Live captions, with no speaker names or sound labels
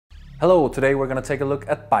Hello, today we're gonna take a look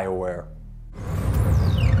at BioWare.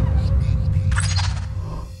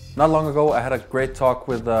 Not long ago I had a great talk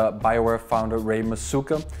with BioWare founder Ray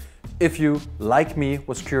Muzyka. If you, like me,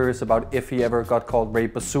 was curious about if he ever got called Ray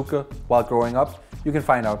Bazooka while growing up, you can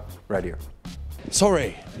find out right here. So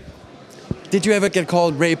Ray, did you ever get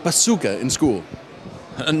called Ray Bazooka in school?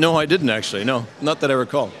 No, I didn't actually, no. Not that I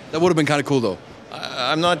recall. That would have been kind of cool though.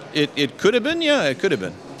 I'm not, it could have been, yeah, it could have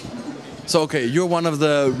been. So okay, you're one of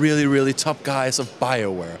the really top guys of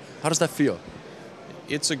BioWare. How does that feel?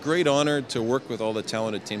 It's a great honor to work with all the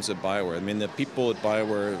talented teams at BioWare. I mean, the people at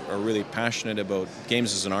BioWare are really passionate about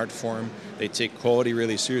games as an art form. They take quality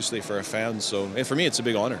really seriously for our fans, so for me it's a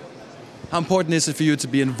big honor. How important is it for you to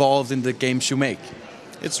be involved in the games you make?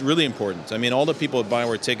 It's really important. I mean, all the people at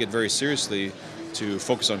BioWare take it very seriously to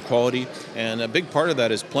focus on quality, and a big part of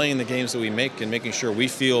that is playing the games that we make and making sure we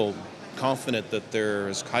feel confident that they're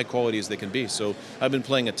as high quality as they can be. So I've been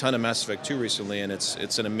playing a ton of Mass Effect 2 recently, and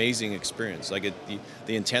it's an amazing experience. Like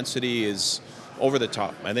the intensity is over the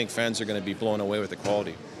top. I think fans are going to be blown away with the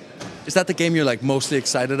quality. Is that the game you're like mostly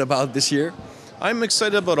excited about this year? I'm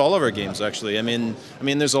excited about all of our games, actually. I mean,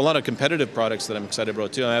 there's a lot of competitive products that I'm excited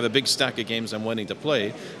about too. I have a big stack of games I'm wanting to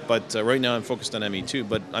play, but right now I'm focused on ME2.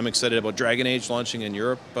 But I'm excited about Dragon Age launching in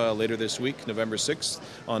Europe later this week, November 6th,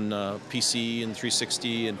 on PC and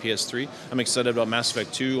 360 and PS3. I'm excited about Mass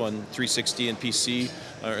Effect 2 on 360 and PC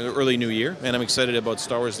early new year, and I'm excited about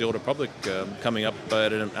Star Wars: The Old Republic coming up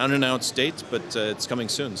at an unannounced date, but it's coming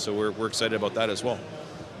soon. So we're excited about that as well.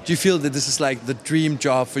 Do you feel that this is like the dream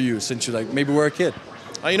job for you since you maybe were a kid?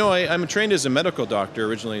 I'm trained as a medical doctor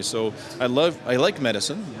originally, so I like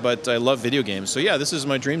medicine, but I love video games. So yeah, this is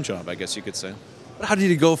my dream job, I guess you could say. But how did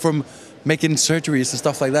you go from making surgeries and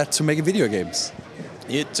stuff like that to making video games?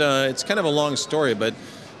 It's kind of a long story, but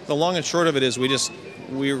the long and short of it is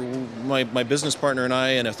my business partner and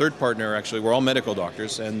I and a third partner actually, we're all medical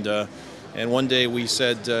doctors, and one day we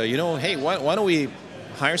said, hey, why don't we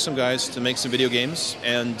hire some guys to make some video games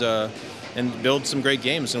and build some great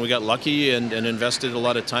games. And we got lucky and invested a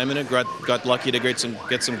lot of time in it. Got lucky to get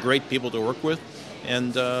some great people to work with,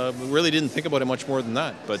 and we really didn't think about it much more than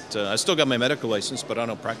that. But I still got my medical license, but I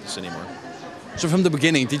don't practice anymore. So from the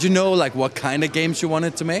beginning, did you know what kind of games you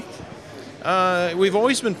wanted to make? We've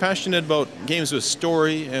always been passionate about games with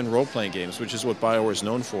story and role-playing games, which is what BioWare is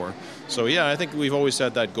known for. So yeah, I think we've always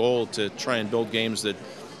had that goal to try and build games that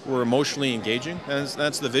were emotionally engaging, and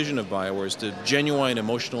that's the vision of BioWare, is to genuine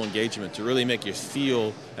emotional engagement, to really make you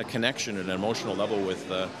feel a connection at an emotional level with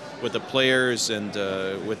the players and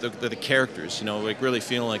with the characters, really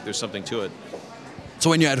feeling like there's something to it. So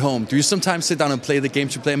when you're at home, do you sometimes sit down and play the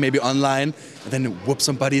games you play maybe online and then whoop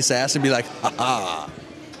somebody's ass and be like, ha-ha?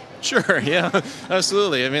 Sure, yeah,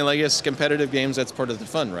 absolutely. I guess competitive games, that's part of the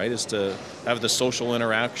fun, right? Is to have the social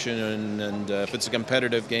interaction, and if it's a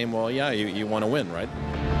competitive game, well, yeah, you want to win, right?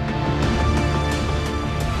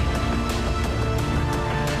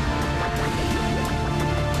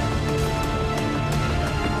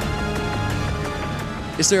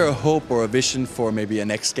 Is there a hope or a vision for maybe a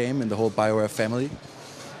next game in the whole BioWare family?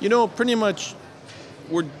 Pretty much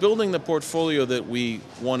we're building the portfolio that we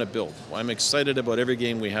want to build. I'm excited about every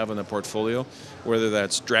game we have in the portfolio, whether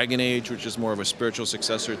that's Dragon Age, which is more of a spiritual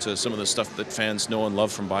successor to some of the stuff that fans know and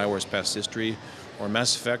love from BioWare's past history, or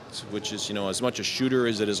Mass Effect, which is as much a shooter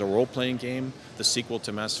as it is a role-playing game, the sequel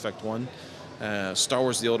to Mass Effect 1. Star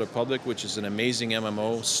Wars: The Old Republic, which is an amazing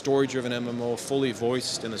MMO, story-driven MMO, fully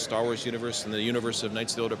voiced in the Star Wars universe and the universe of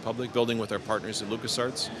Knights of the Old Republic, building with our partners at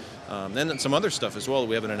LucasArts. Then some other stuff as well that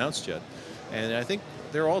we haven't announced yet. And I think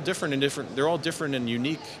they're all different and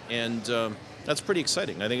unique, and that's pretty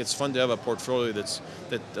exciting. I think it's fun to have a portfolio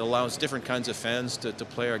that allows different kinds of fans to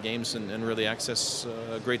play our games and really access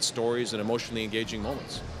great stories and emotionally engaging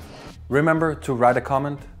moments. Remember to write a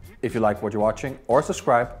comment if you like what you're watching, or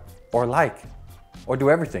subscribe, or like, or do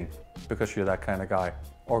everything, because you're that kind of guy,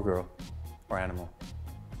 or girl, or animal.